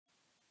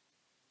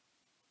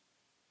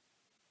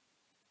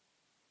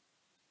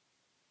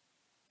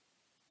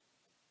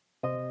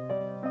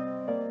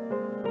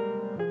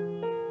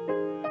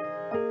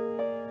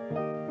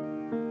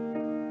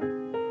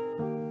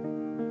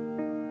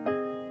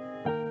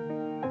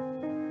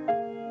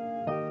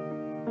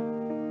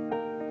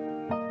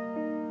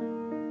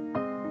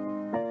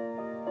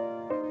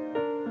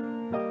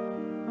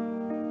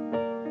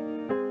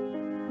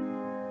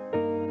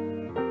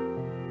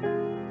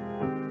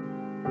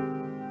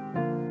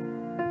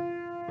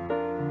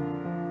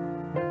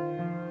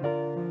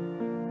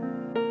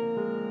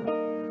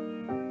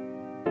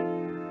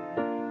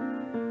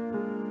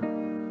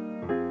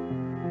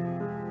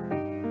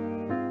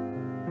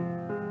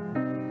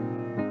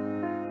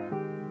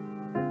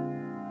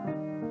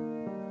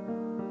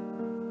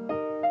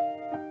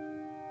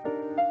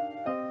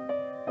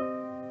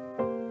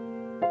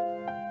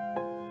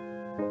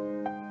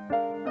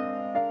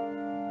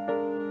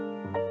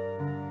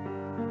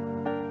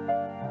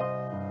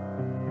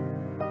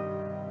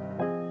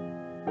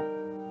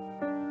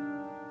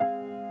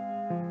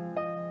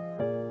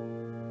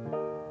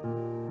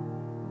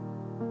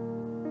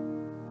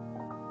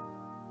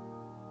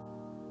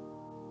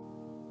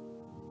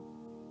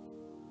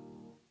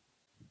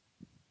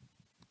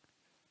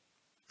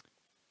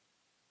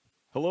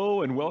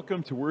Hello and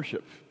welcome to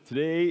worship.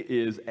 Today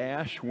is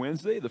Ash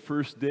Wednesday, the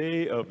first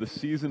day of the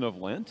season of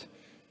Lent.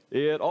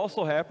 It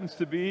also happens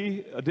to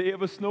be a day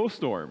of a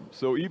snowstorm.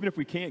 So even if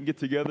we can't get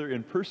together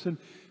in person,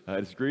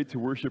 it's great to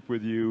worship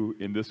with you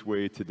in this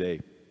way today.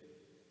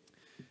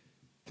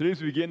 Today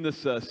as we begin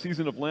this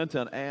season of Lent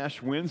on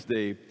Ash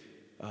Wednesday,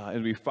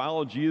 and we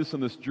follow Jesus on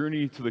this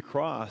journey to the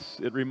cross,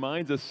 it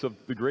reminds us of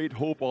the great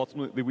hope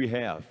ultimately we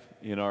have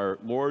in our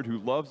Lord who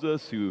loves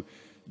us, who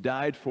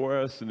died for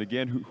us, and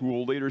again, who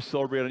will later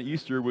celebrate on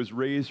Easter, was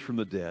raised from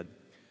the dead.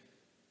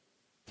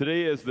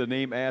 Today, as the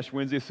name Ash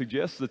Wednesday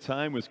suggests, the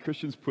time was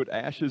Christians put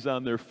ashes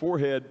on their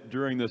forehead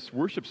during this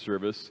worship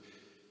service.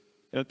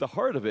 And at the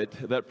heart of it,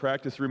 that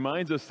practice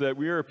reminds us that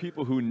we are a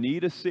people who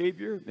need a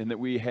Savior and that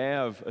we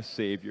have a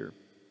Savior.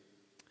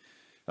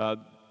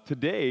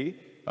 Today,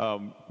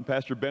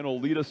 Pastor Ben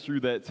will lead us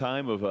through that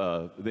time of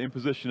the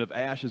imposition of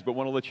ashes, but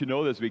want to let you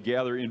know that as we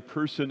gather in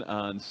person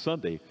on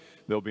Sunday,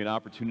 there'll be an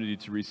opportunity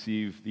to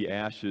receive the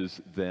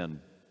ashes then.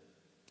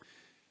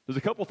 There's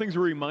a couple things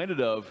we're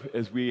reminded of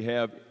as we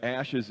have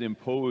ashes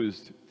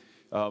imposed.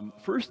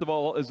 First of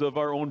all is of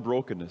our own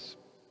brokenness.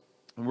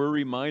 And we're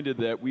reminded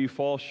that we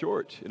fall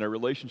short in our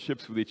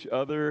relationships with each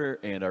other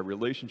and our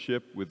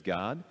relationship with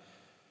God.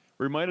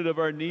 We're reminded of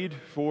our need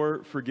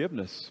for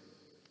forgiveness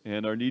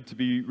and our need to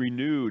be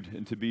renewed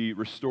and to be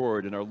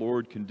restored, and our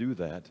Lord can do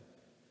that.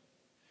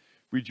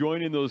 We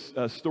join in those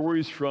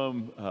stories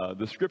from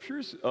the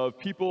scriptures of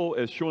people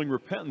as showing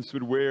repentance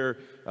would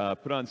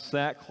put on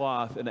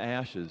sackcloth and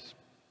ashes.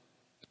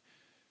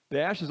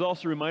 The ashes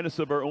also remind us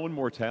of our own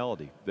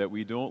mortality, that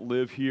we don't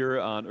live here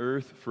on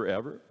earth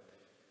forever.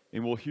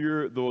 And we'll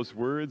hear those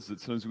words that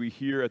sometimes we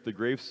hear at the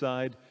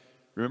graveside,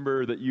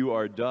 remember that you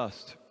are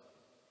dust,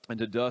 and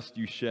to dust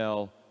you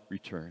shall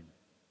return.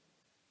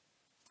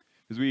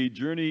 As we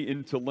journey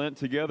into Lent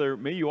together,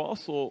 may you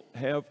also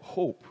have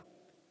hope.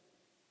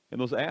 And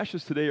those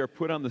ashes today are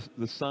put on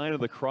the sign of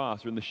the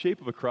cross, or in the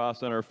shape of a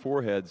cross on our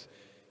foreheads.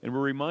 And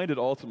we're reminded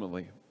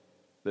ultimately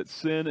that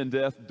sin and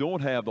death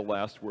don't have the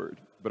last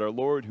word, but our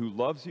Lord who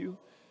loves you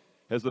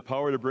has the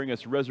power to bring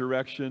us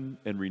resurrection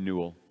and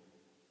renewal.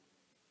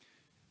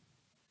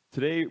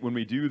 Today, when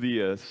we do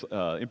the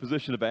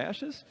imposition of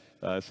ashes,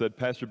 said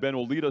Pastor Ben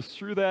will lead us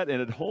through that.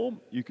 And at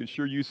home, you can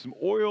sure use some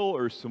oil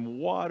or some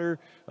water,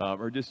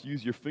 or just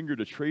use your finger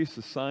to trace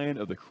the sign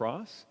of the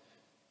cross.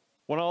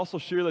 I want to also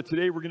share that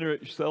today we're going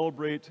to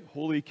celebrate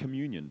Holy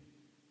Communion.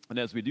 And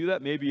as we do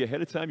that, maybe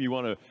ahead of time you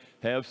want to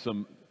have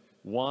some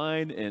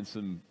wine and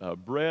some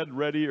bread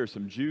ready, or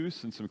some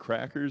juice and some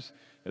crackers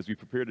as we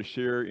prepare to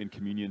share in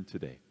communion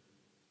today.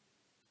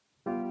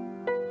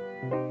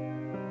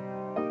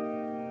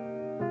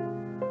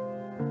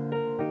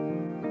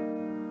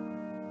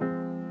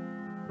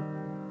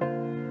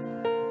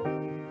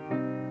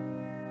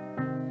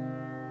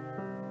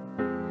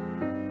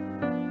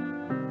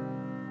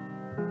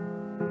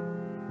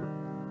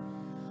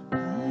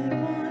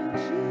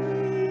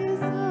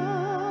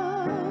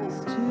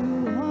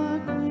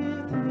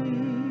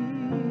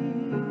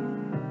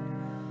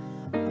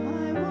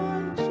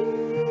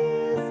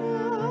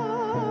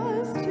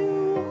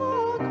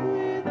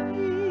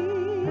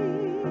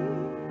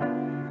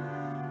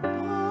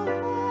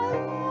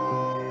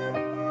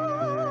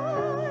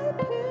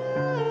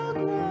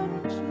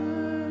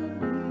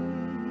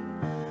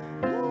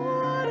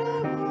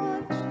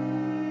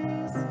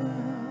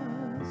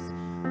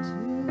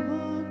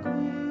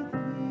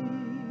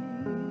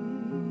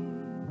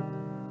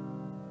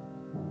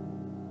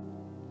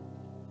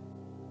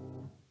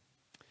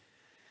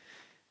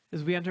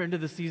 As we enter into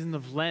the season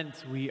of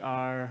Lent, we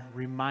are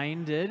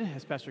reminded,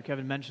 as Pastor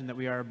Kevin mentioned, that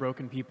we are a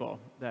broken people,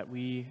 that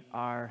we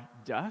are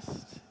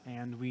dust,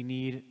 and we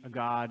need a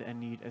God and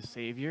need a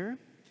Savior.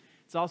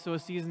 It's also a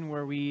season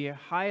where we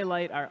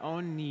highlight our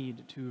own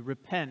need to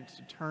repent,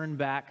 to turn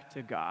back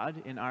to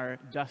God in our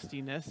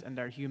dustiness and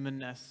our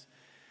humanness,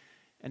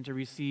 and to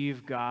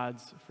receive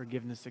God's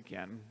forgiveness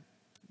again.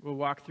 We'll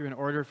walk through an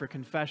order for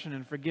confession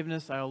and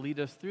forgiveness. I'll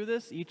lead us through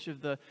this. Each of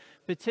the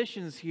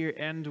petitions here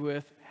end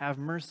with, "Have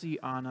mercy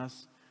on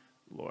us,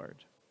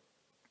 Lord."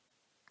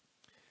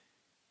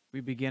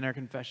 We begin our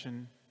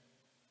confession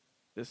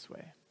this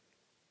way.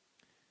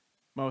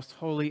 Most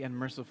holy and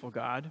merciful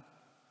God,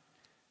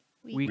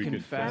 we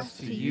confess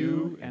to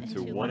you and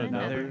to one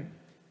another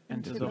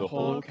and to the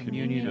whole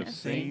communion of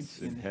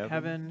saints in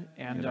heaven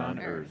and on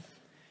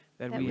earth,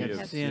 that we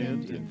have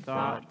sinned in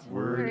thought,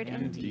 word,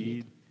 and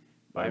deed,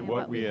 by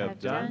what we have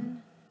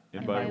done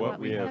and by what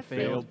we have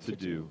failed to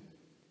do.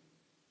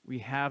 We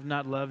have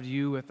not loved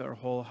you with our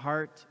whole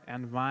heart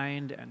and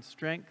mind and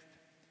strength.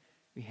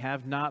 We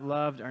have not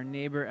loved our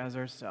neighbor as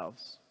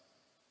ourselves.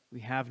 We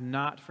have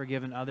not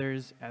forgiven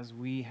others as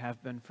we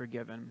have been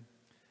forgiven.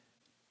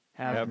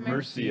 Have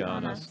mercy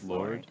on us,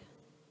 Lord.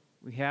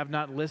 We have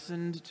not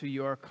listened to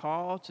your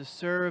call to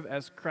serve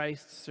as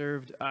Christ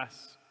served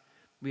us.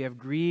 We have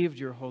grieved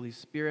your Holy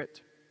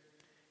Spirit.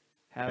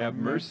 Have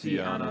mercy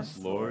on us,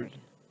 Lord.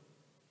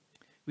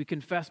 We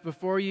confess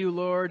before you,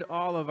 Lord,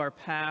 all of our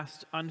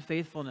past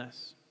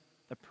unfaithfulness,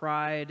 the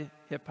pride,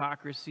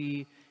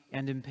 hypocrisy,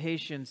 and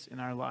impatience in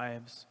our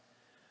lives.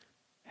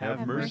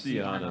 Have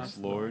mercy on us,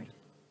 Lord.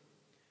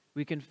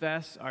 We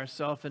confess our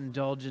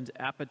self-indulgent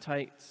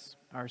appetites,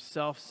 our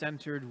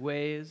self-centered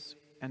ways,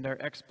 and our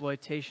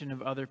exploitation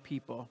of other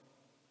people.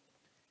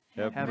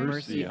 Have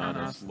mercy on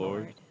us,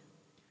 Lord.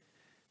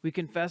 We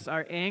confess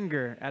our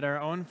anger at our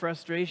own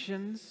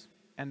frustrations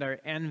and our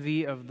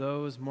envy of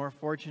those more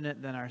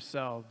fortunate than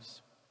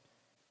ourselves.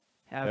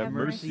 Have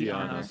mercy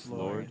on us,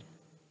 Lord.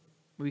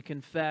 We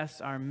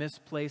confess our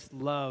misplaced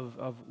love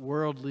of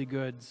worldly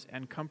goods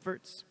and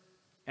comforts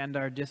and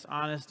our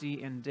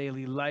dishonesty in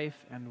daily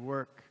life and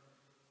work.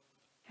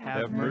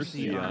 Have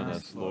mercy on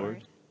us,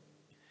 Lord.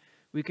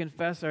 We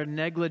confess our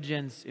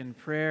negligence in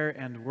prayer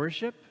and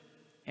worship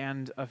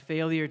and a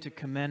failure to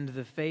commend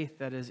the faith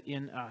that is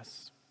in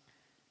us.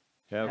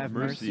 Have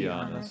mercy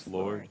on us,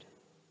 Lord.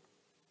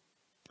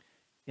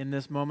 In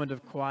this moment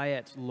of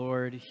quiet,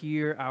 Lord,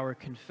 hear our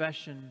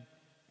confession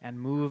and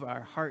move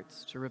our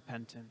hearts to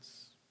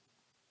repentance.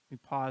 We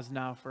pause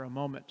now for a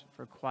moment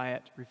for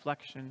quiet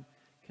reflection,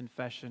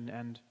 confession,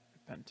 and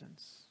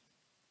repentance.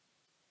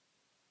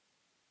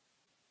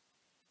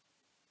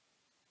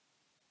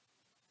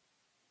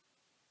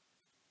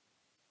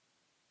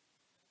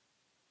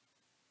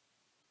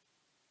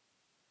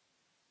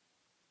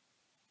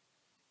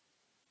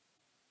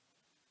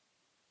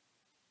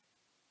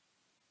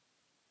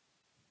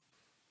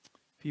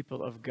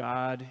 People of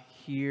God,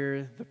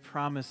 hear the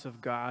promise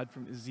of God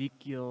from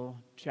Ezekiel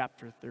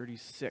chapter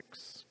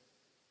 36.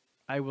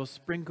 I will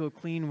sprinkle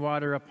clean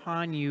water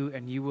upon you,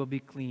 and you will be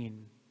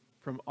clean.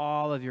 From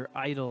all of your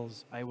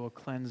idols I will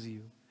cleanse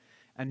you.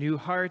 A new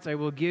heart I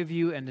will give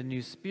you, and a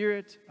new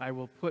spirit I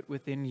will put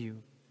within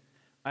you.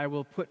 I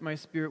will put my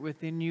spirit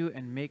within you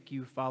and make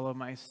you follow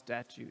my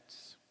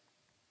statutes.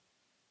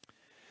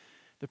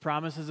 The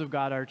promises of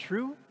God are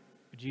true.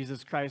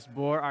 Jesus Christ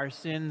bore our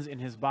sins in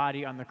his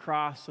body on the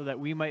cross so that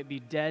we might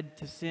be dead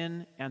to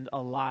sin and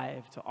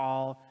alive to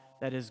all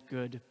that is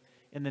good.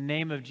 In the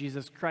name of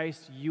Jesus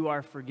Christ, you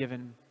are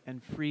forgiven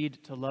and freed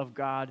to love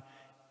God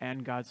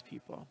and God's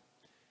people.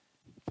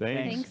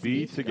 Thanks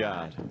be to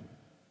God.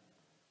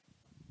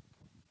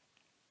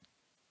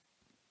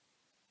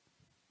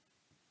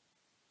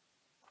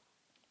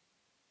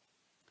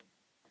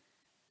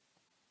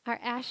 Our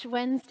Ash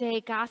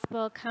Wednesday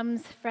gospel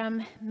comes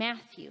from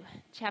Matthew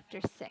chapter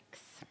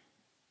 6.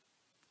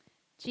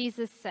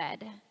 Jesus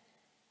said,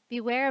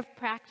 "Beware of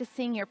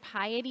practicing your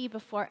piety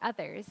before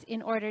others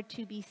in order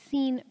to be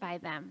seen by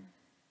them,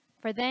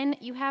 for then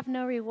you have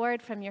no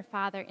reward from your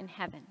Father in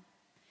heaven.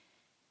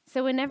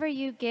 So whenever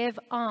you give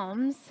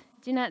alms,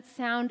 do not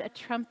sound a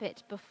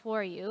trumpet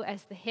before you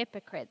as the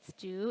hypocrites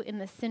do in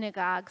the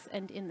synagogues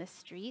and in the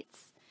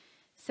streets,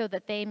 so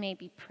that they may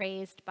be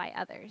praised by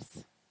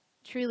others.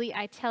 Truly,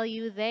 I tell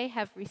you, they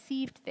have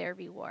received their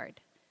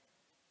reward.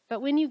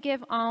 But when you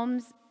give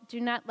alms,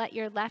 do not let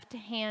your left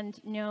hand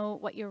know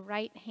what your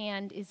right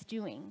hand is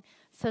doing,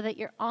 so that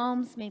your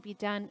alms may be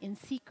done in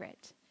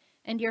secret,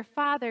 and your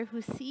Father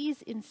who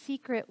sees in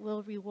secret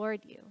will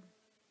reward you.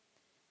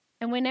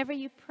 And whenever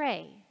you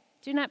pray,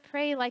 do not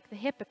pray like the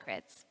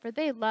hypocrites, for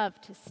they love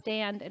to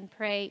stand and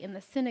pray in the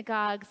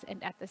synagogues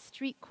and at the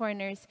street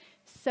corners,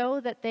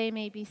 so that they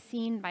may be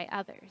seen by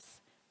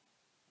others.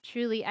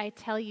 Truly, I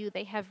tell you,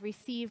 they have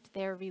received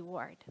their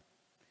reward.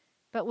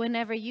 But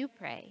whenever you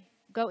pray,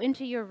 go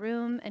into your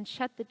room and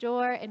shut the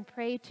door and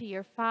pray to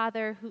your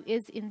Father who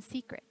is in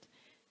secret,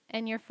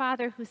 and your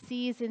Father who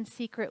sees in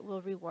secret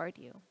will reward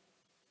you.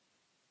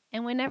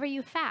 And whenever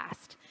you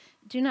fast,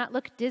 do not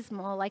look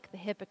dismal like the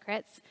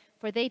hypocrites,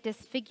 for they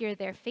disfigure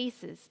their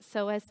faces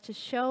so as to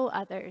show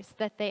others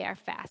that they are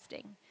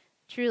fasting.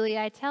 Truly,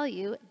 I tell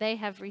you, they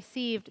have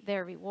received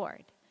their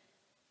reward.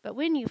 But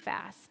when you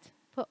fast,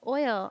 put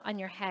oil on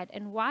your head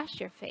and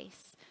wash your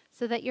face,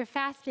 so that your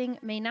fasting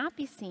may not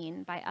be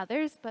seen by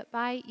others, but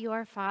by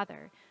your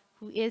Father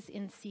who is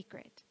in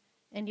secret.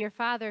 And your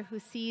Father who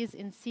sees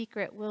in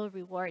secret will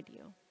reward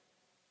you.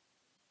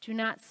 Do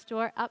not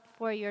store up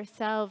for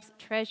yourselves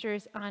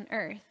treasures on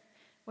earth,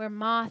 where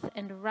moth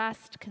and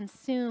rust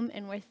consume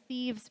and where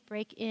thieves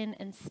break in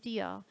and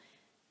steal.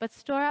 But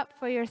store up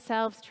for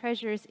yourselves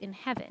treasures in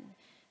heaven,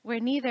 where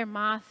neither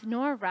moth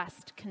nor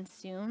rust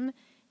consume,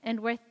 and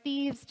where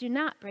thieves do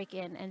not break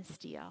in and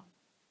steal.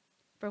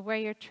 For where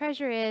your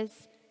treasure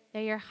is,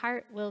 there your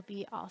heart will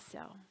be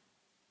also."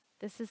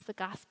 This is the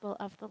gospel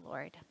of the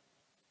Lord.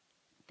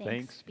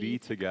 Thanks be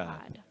to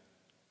God.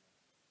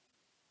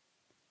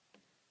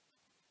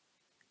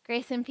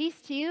 Grace and peace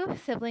to you,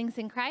 siblings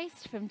in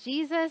Christ, from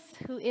Jesus,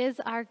 who is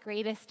our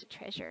greatest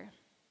treasure.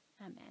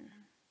 Amen.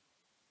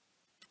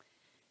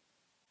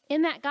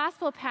 In that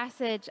gospel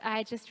passage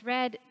I just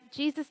read,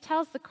 Jesus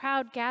tells the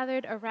crowd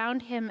gathered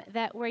around him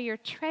that where your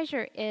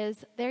treasure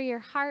is, there your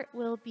heart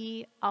will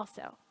be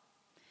also.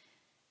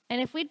 And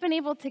if we'd been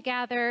able to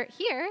gather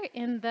here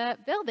in the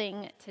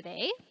building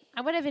today, I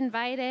would have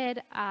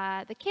invited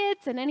the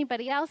kids and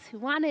anybody else who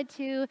wanted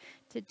to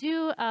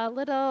do a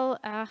little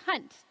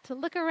hunt, to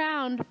look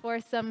around for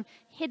some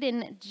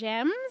hidden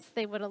gems.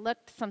 They would have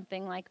looked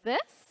something like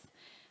this.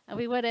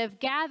 We would have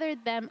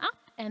gathered them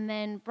up and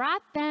then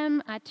brought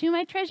them to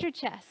my treasure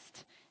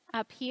chest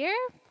up here,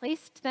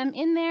 placed them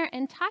in there,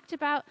 and talked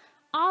about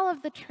all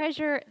of the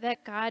treasure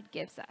that God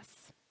gives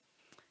us.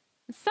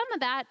 Some of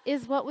that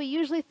is what we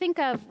usually think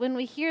of when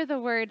we hear the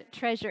word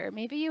treasure.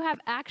 Maybe you have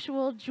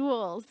actual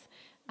jewels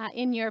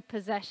in your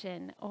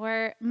possession,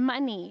 or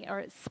money,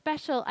 or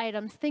special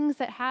items, things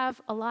that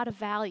have a lot of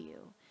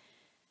value.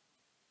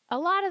 A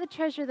lot of the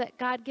treasure that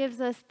God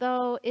gives us,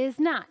 though, is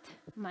not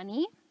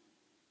money.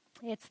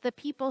 It's the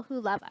people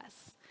who love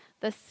us,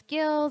 the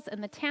skills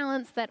and the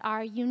talents that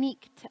are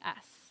unique to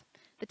us,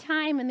 the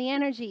time and the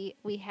energy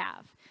we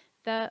have,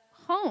 the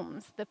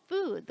homes, the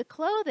food, the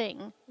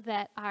clothing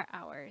that are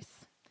ours.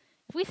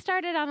 If we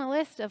started on a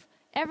list of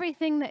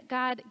everything that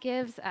God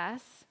gives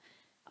us,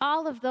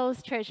 all of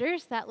those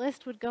treasures, that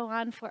list would go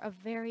on for a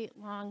very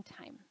long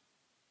time.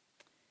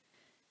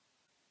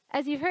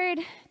 As you've heard,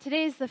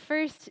 today's the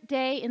first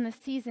day in the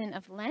season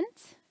of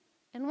Lent,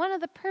 and one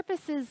of the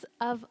purposes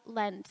of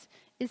Lent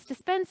is to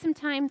spend some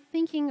time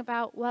thinking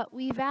about what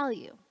we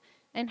value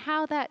and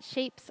how that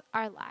shapes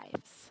our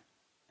lives.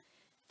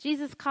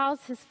 Jesus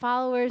calls his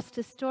followers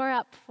to store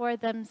up for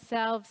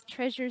themselves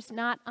treasures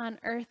not on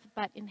earth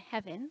but in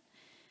heaven,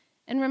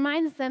 and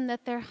reminds them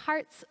that their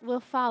hearts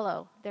will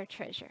follow their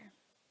treasure.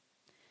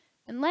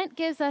 And Lent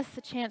gives us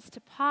the chance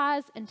to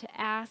pause and to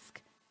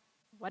ask,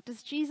 what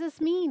does Jesus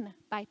mean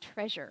by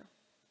treasure?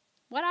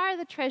 What are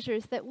the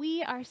treasures that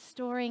we are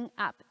storing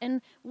up?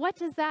 And what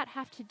does that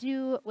have to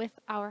do with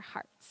our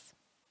hearts?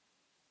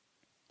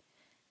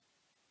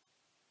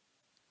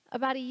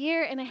 About a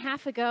year and a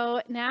half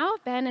ago now,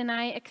 Ben and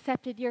I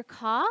accepted your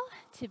call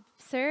to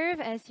serve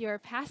as your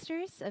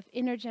pastors of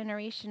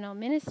intergenerational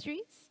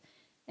ministries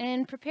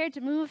and prepared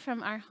to move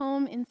from our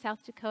home in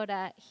South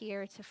Dakota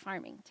here to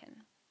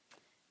Farmington.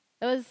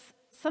 It was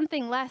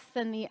something less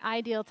than the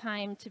ideal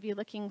time to be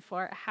looking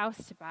for a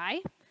house to buy.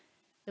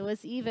 It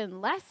was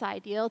even less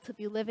ideal to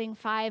be living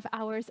 5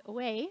 hours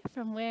away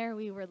from where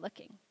we were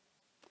looking.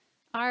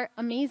 Our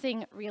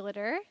amazing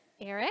realtor,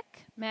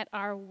 Eric, met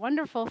our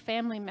wonderful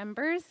family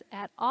members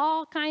at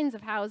all kinds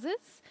of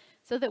houses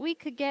so that we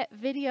could get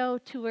video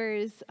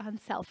tours on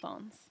cell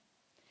phones.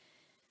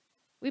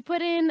 We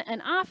put in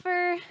an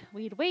offer,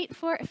 we'd wait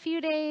for a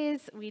few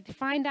days, we'd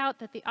find out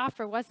that the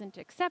offer wasn't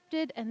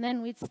accepted, and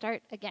then we'd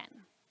start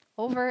again.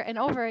 Over and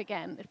over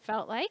again, it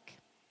felt like.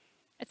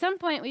 At some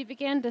point, we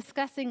began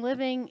discussing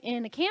living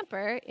in a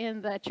camper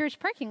in the church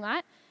parking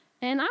lot,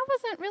 and I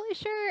wasn't really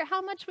sure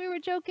how much we were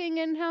joking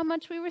and how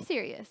much we were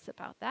serious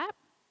about that.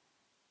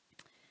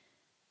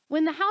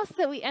 When the house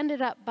that we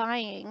ended up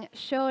buying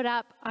showed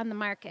up on the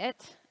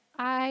market,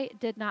 I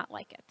did not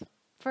like it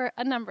for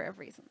a number of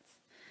reasons.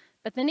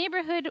 But the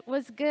neighborhood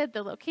was good,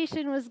 the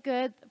location was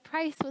good, the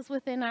price was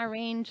within our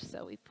range,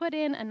 so we put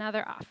in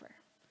another offer.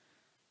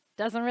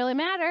 Doesn't really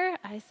matter,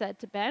 I said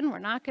to Ben, we're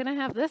not going to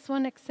have this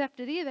one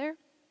accepted either.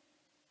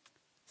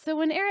 So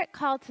when Eric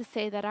called to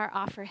say that our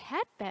offer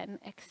had been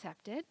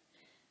accepted,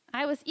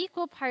 I was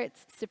equal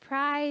parts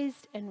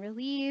surprised and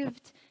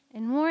relieved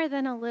and more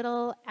than a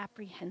little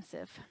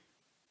apprehensive.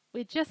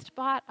 We just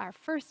bought our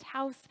first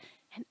house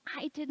and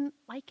I didn't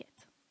like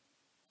it.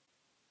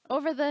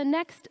 Over the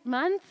next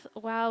month,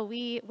 while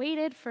we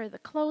waited for the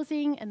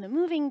closing and the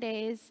moving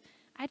days,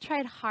 I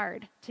tried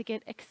hard to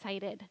get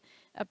excited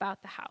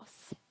about the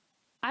house.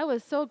 I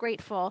was so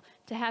grateful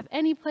to have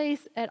any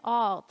place at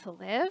all to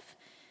live,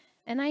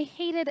 and I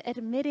hated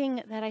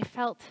admitting that I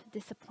felt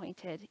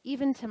disappointed,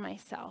 even to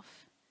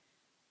myself.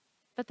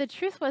 But the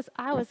truth was,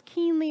 I was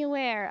keenly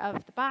aware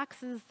of the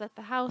boxes that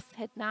the house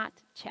had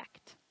not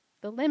checked,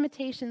 the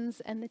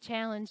limitations and the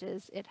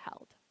challenges it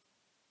held.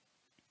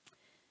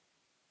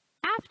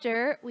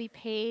 After we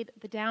paid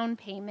the down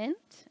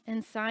payment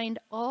and signed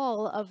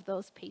all of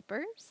those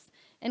papers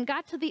and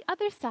got to the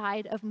other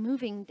side of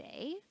moving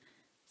day,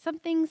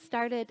 something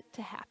started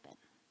to happen.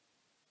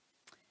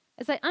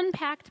 As I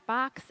unpacked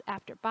box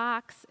after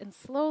box and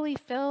slowly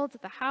filled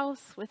the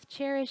house with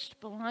cherished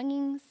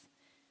belongings,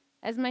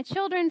 as my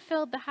children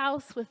filled the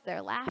house with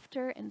their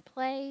laughter and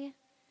play,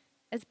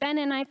 as Ben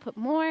and I put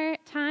more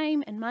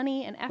time and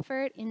money and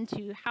effort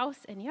into house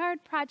and yard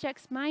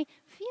projects, my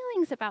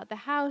feelings about the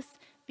house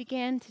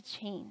began to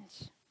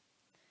change.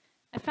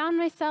 I found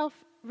myself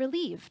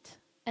relieved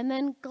and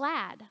then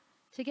glad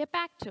to get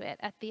back to it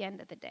at the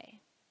end of the day.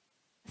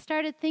 I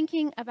started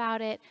thinking about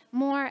it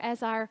more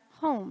as our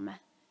home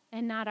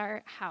and not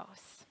our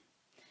house.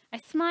 I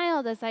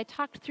smiled as I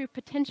talked through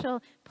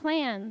potential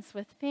plans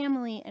with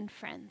family and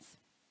friends.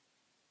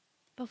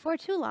 Before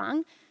too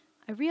long,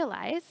 I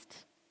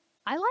realized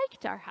I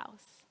liked our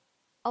house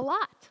a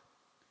lot.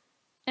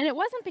 And it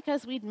wasn't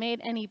because we'd made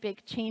any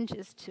big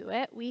changes to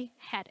it. We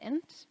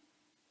hadn't.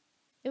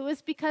 It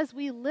was because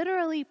we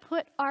literally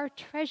put our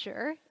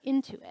treasure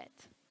into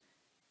it.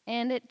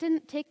 And it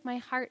didn't take my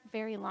heart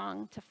very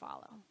long to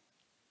follow.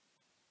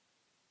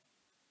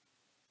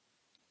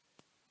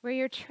 Where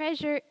your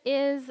treasure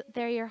is,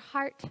 there your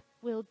heart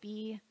will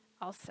be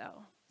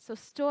also. So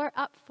store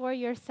up for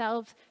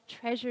yourselves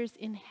treasures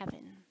in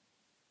heaven.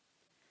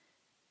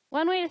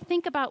 One way to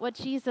think about what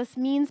Jesus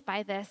means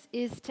by this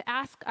is to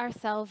ask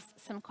ourselves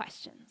some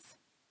questions.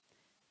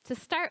 To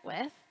start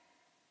with,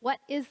 what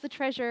is the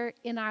treasure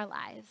in our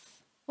lives?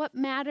 What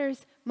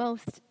matters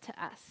most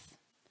to us?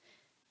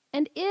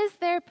 And is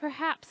there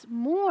perhaps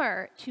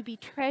more to be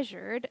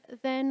treasured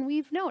than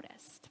we've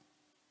noticed?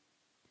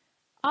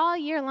 All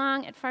year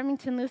long at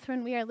Farmington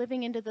Lutheran, we are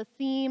living into the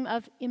theme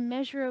of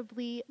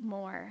immeasurably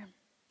more,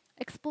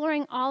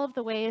 exploring all of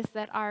the ways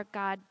that our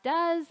God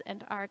does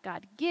and our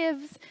God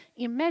gives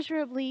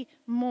immeasurably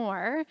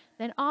more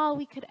than all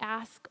we could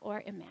ask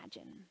or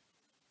imagine.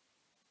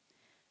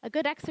 A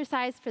good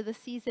exercise for the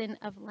season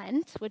of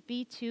Lent would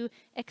be to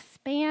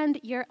expand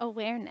your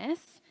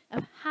awareness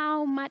of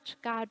how much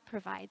God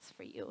provides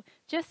for you,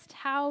 just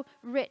how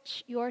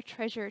rich your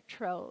treasure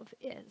trove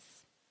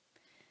is.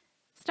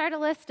 Start a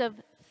list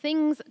of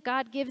things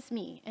God gives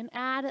me and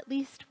add at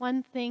least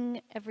one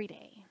thing every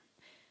day.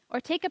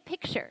 Or take a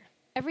picture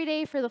every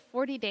day for the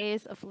 40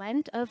 days of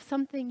Lent of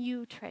something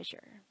you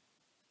treasure.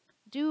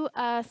 Do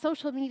a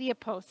social media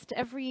post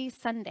every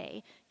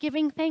Sunday,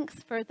 giving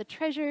thanks for the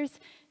treasures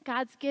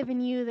God's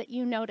given you that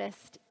you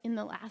noticed in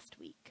the last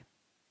week.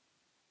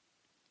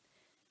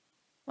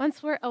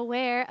 Once we're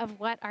aware of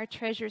what our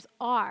treasures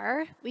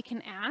are, we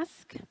can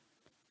ask,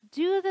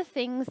 do the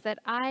things that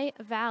I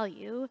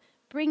value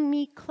bring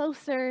me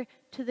closer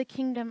to the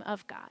kingdom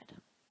of God?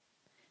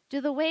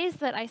 Do the ways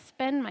that I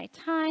spend my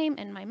time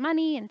and my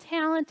money and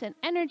talent and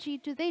energy,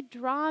 do they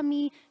draw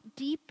me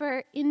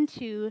deeper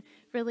into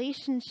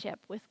relationship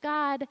with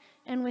God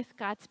and with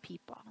God's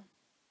people?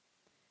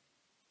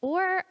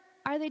 Or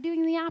are they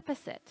doing the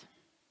opposite?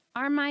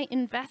 Are my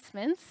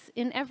investments,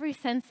 in every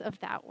sense of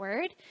that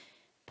word,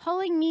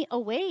 pulling me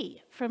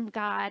away from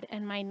God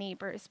and my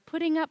neighbors,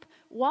 putting up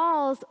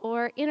walls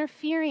or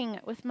interfering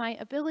with my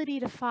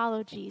ability to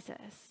follow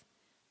Jesus?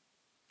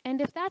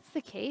 And if that's the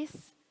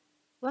case,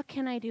 what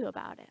can I do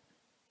about it?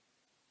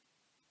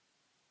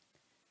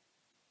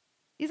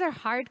 These are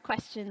hard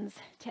questions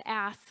to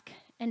ask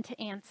and to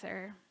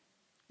answer.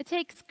 It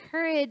takes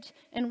courage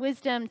and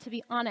wisdom to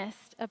be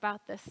honest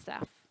about this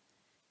stuff,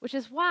 which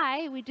is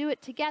why we do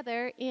it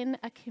together in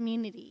a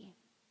community.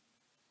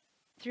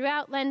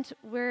 Throughout Lent,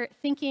 we're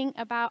thinking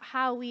about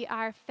how we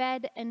are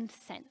fed and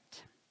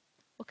sent.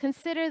 We'll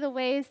consider the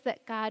ways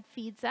that God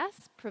feeds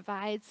us,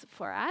 provides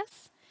for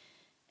us,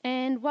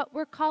 and what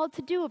we're called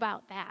to do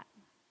about that,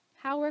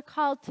 how we're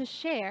called to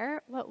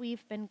share what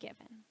we've been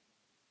given.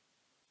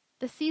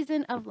 The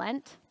season of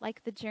Lent,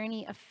 like the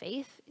journey of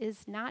faith,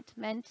 is not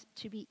meant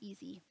to be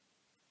easy.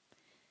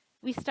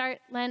 We start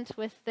Lent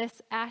with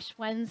this Ash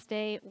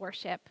Wednesday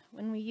worship,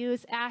 when we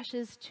use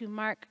ashes to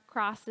mark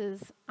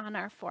crosses on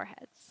our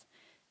foreheads.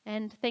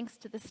 And thanks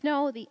to the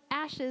snow, the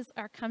ashes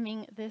are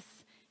coming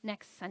this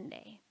next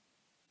Sunday.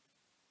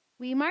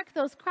 We mark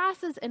those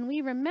crosses and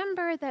we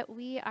remember that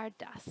we are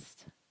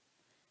dust.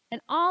 And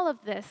all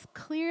of this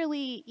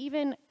clearly,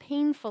 even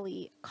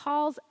painfully,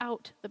 calls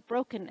out the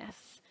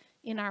brokenness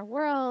in our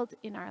world,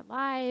 in our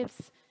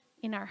lives,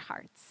 in our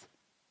hearts.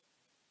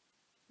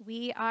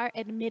 We are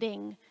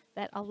admitting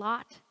that a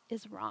lot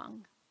is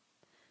wrong.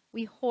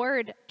 We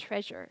hoard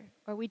treasure,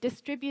 or we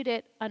distribute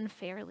it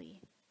unfairly.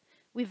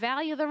 We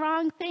value the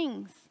wrong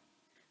things.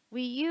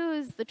 We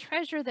use the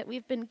treasure that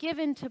we've been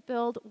given to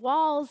build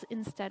walls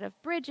instead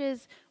of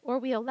bridges, or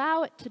we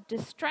allow it to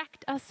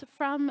distract us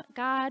from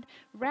God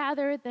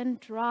rather than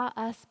draw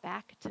us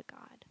back to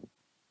God.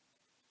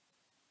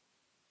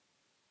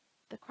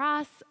 The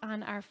cross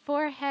on our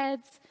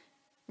foreheads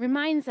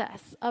reminds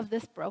us of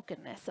this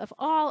brokenness, of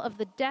all of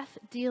the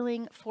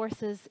death-dealing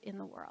forces in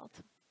the world.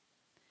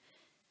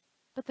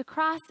 But the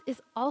cross is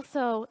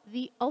also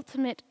the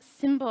ultimate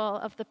symbol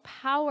of the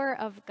power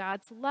of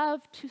God's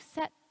love to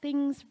set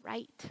things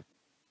right.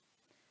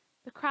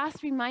 The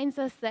cross reminds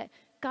us that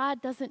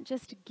God doesn't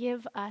just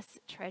give us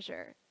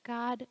treasure,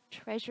 God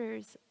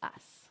treasures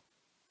us.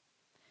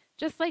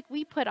 Just like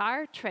we put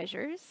our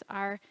treasures,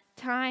 our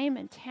time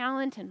and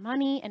talent and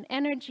money and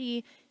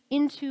energy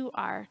into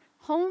our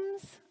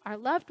homes, our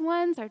loved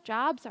ones, our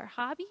jobs, our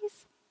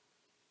hobbies,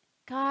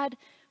 God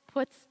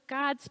puts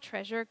God's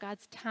treasure,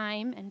 God's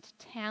time and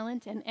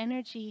talent and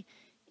energy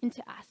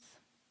into us.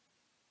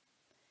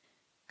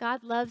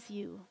 God loves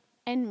you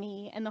and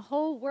me and the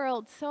whole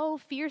world so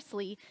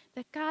fiercely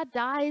that God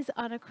dies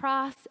on a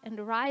cross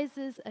and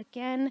rises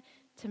again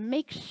to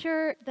make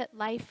sure that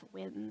life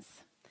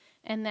wins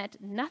and that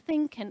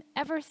nothing can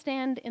ever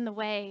stand in the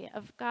way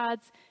of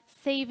God's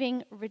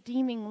saving,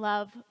 redeeming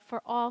love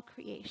for all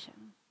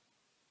creation.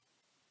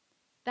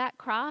 That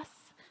cross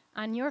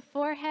on your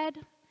forehead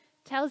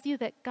tells you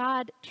that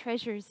God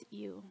treasures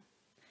you.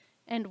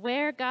 And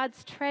where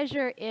God's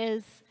treasure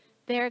is,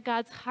 there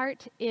God's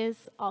heart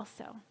is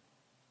also.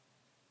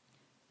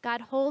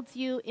 God holds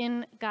you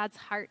in God's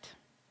heart.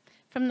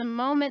 From the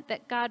moment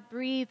that God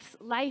breathes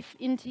life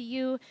into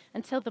you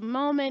until the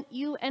moment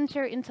you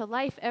enter into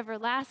life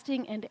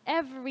everlasting and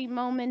every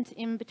moment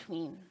in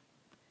between.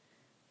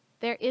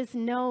 There is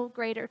no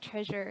greater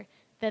treasure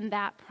than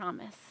that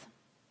promise.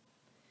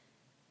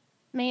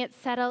 May it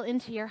settle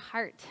into your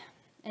heart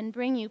and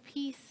bring you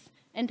peace,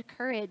 and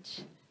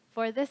courage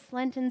for this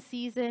Lenten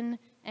season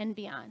and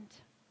beyond.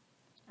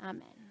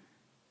 Amen.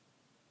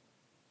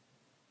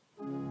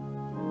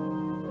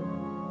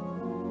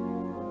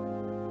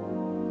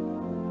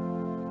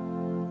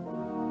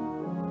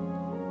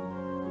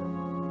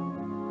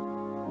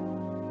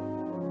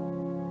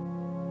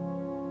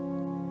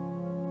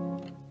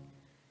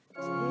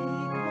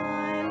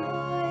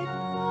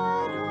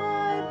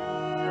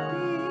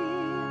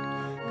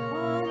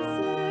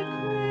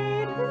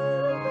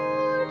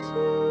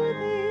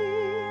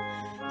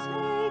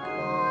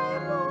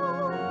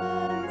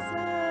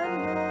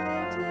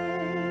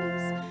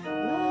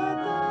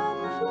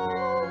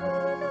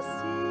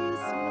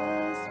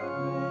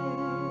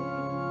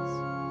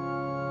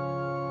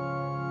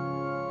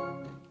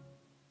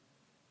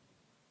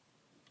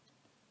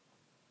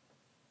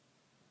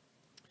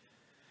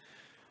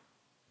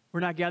 We're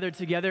not gathered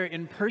together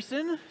in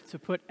person to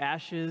put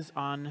ashes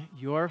on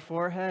your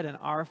forehead and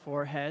our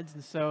foreheads.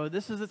 And so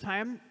this is the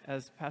time,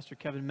 as Pastor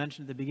Kevin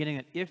mentioned at the beginning,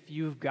 that if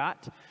you've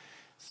got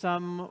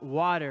some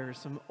water,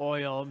 some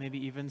oil, maybe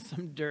even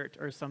some dirt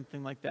or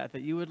something like that,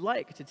 that you would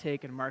like to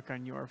take and mark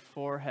on your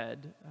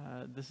forehead,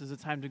 this is the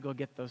time to go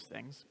get those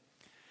things.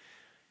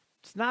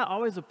 It's not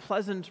always a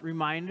pleasant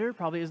reminder,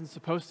 probably isn't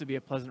supposed to be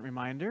a pleasant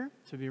reminder,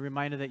 to be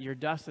reminded that you're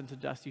dust and to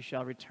dust you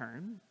shall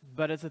return,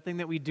 but it's a thing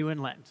that we do in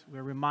Lent.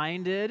 We're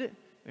reminded,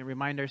 we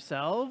remind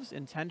ourselves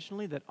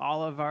intentionally that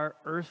all of our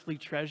earthly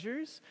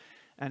treasures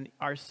and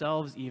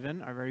ourselves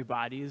even, our very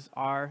bodies,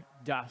 are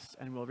dust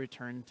and will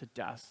return to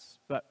dust.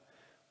 But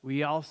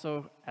we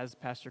also, as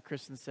Pastor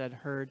Kristen said,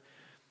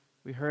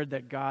 we heard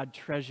that God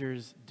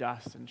treasures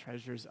dust and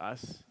treasures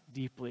us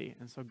deeply.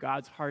 And so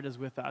God's heart is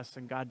with us,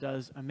 and God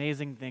does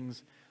amazing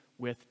things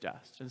with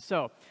dust. And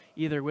so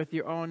either with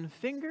your own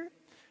finger,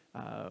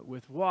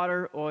 with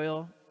water,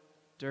 oil,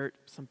 dirt,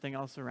 something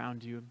else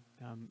around you,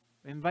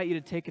 I invite you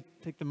to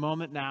take the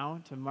moment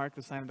now to mark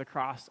the sign of the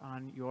cross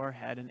on your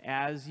head. And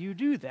as you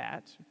do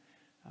that,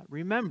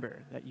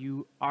 remember that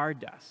you are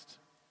dust,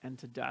 and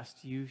to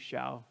dust you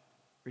shall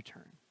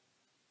return.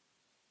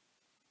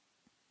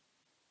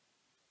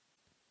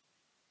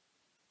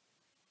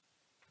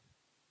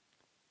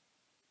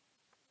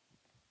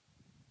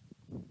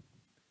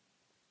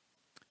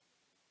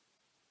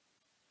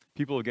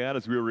 People of God,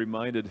 as we were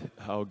reminded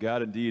how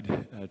God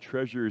indeed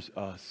treasures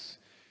us,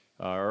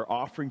 our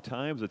offering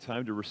time is a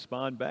time to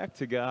respond back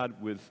to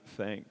God with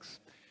thanks,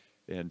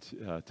 and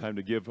time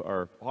to give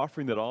our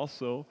offering that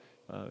also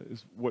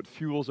is what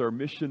fuels our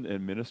mission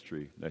and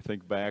ministry. And I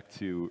think back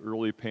to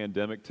early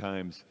pandemic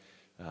times,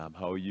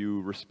 how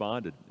you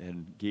responded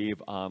and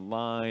gave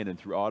online and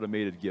through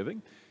automated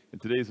giving. And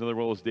today's another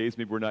one of those days,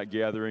 maybe we're not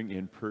gathering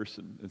in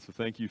person. And so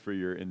thank you for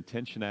your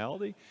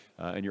intentionality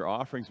and your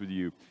offerings. With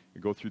you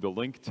go through the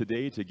link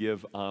today to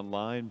give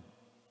online,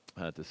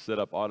 to set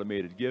up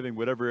automated giving,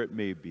 whatever it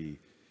may be.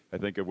 I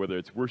think of whether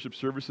it's worship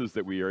services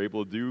that we are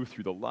able to do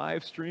through the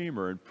live stream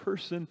or in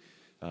person,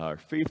 our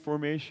faith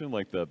formation,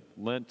 like the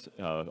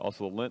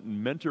also the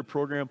Lenten Mentor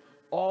Program,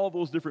 all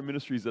those different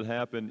ministries that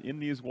happen in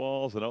these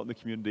walls and out in the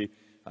community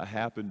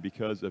happen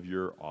because of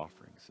your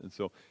offerings. And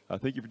so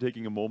thank you for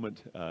taking a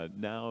moment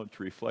now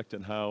to reflect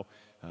on how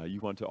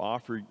you want to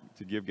offer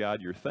to give God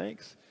your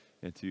thanks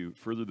and to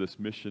further this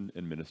mission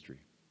and ministry.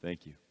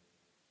 Thank you.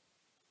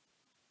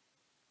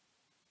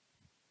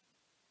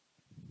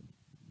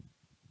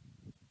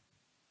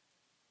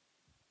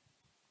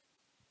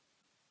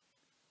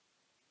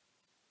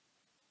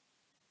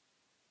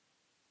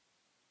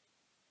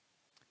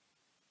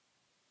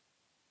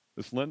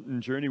 This Lenten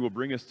journey will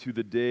bring us to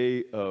the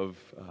day of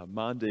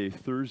Maundy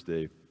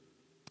Thursday,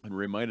 and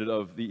reminded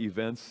of the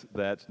events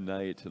that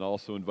night, and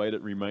also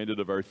reminded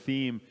of our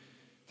theme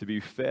to be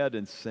fed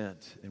and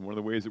sent. And one of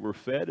the ways that we're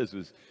fed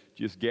is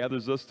Jesus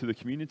gathers us to the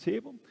communion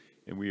table,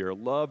 and we are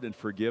loved and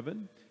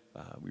forgiven.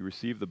 We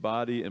receive the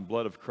body and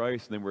blood of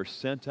Christ, and then we're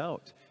sent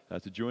out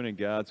to join in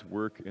God's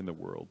work in the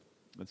world.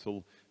 And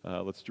so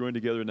let's join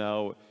together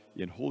now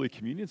in Holy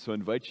Communion. So I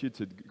invite you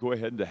to go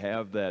ahead and to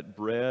have that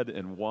bread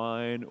and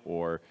wine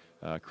or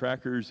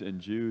crackers and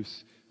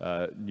juice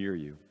near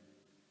you.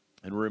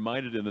 And we're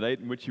reminded in the night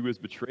in which he was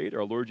betrayed,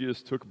 our Lord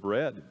Jesus took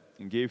bread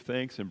and gave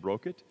thanks and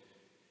broke it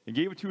and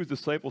gave it to his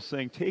disciples,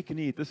 saying, "Take and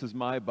eat, this is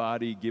my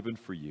body given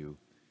for you.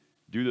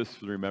 Do this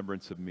for the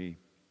remembrance of me."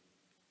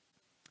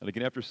 And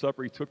again after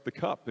supper he took the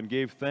cup and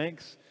gave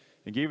thanks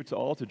and gave it to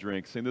all to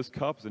drink, saying, "This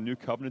cup is a new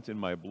covenant in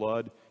my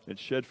blood, and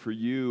it's shed for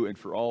you and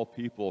for all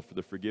people for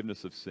the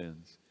forgiveness of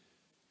sins.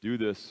 Do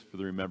this for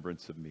the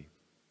remembrance of me."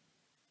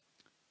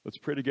 Let's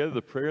pray together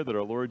the prayer that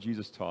our Lord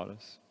Jesus taught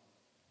us.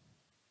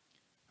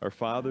 Our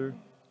Father,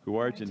 who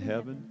art in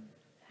heaven,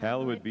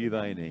 hallowed be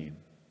thy name.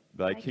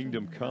 Thy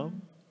kingdom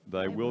come,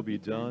 thy will be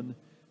done,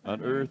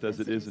 on earth as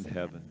it is in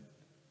heaven.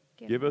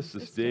 Give us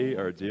this day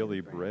our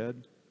daily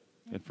bread,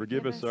 and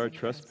forgive us our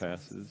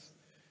trespasses,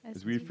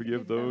 as we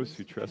forgive those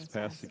who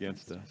trespass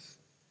against us.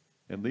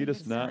 And lead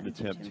us not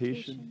into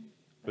temptation,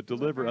 but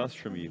deliver us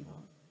from evil.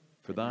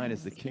 For thine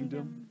is the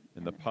kingdom,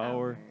 and the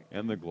power,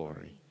 and the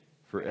glory,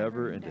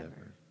 forever and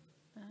ever.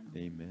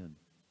 Amen.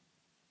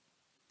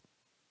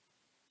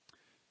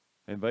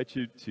 I invite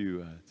you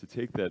to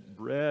take that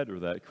bread or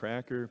that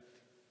cracker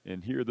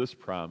and hear this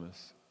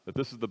promise that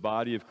this is the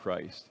body of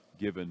Christ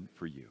given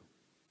for you.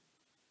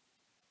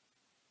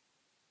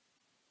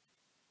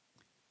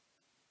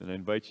 And I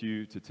invite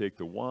you to take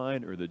the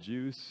wine or the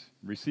juice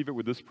and receive it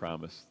with this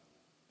promise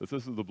that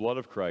this is the blood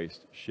of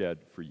Christ shed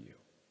for you.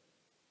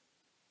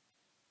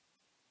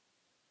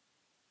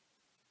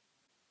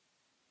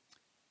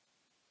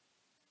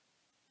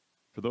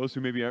 For those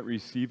who maybe aren't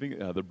receiving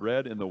the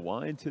bread and the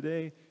wine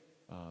today,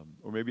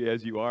 or maybe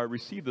as you are,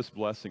 receive this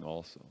blessing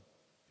also.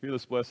 Hear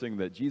this blessing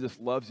that Jesus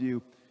loves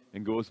you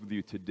and goes with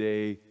you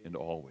today and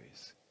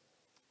always.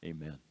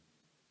 Amen.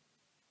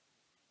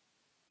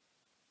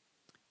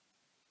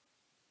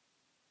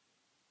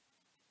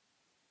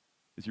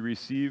 As you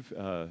receive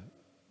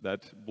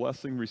that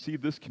blessing,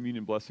 receive this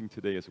communion blessing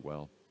today as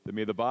well. That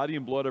may the body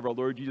and blood of our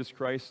Lord Jesus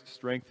Christ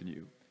strengthen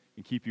you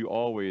and keep you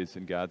always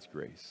in God's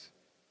grace.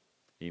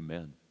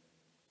 Amen.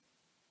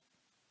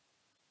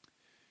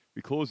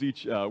 We close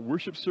each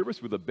worship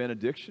service with a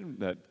benediction,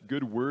 that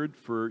good word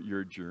for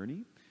your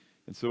journey.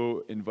 And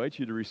so I invite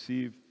you to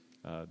receive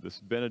this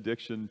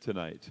benediction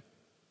tonight.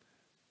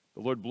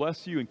 The Lord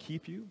bless you and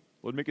keep you.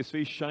 The Lord make his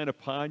face shine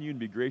upon you and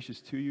be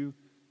gracious to you.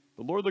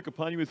 The Lord look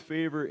upon you with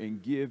favor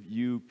and give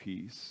you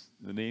peace.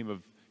 In the name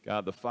of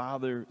God, the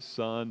Father,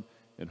 Son,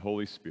 and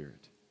Holy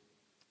Spirit.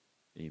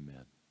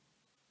 Amen.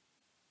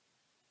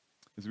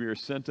 As we are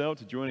sent out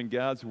to join in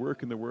God's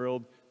work in the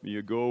world, may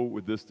you go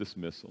with this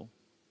dismissal.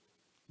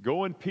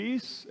 Go in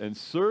peace and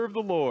serve the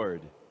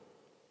Lord.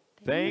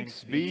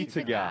 Thanks be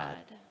to God.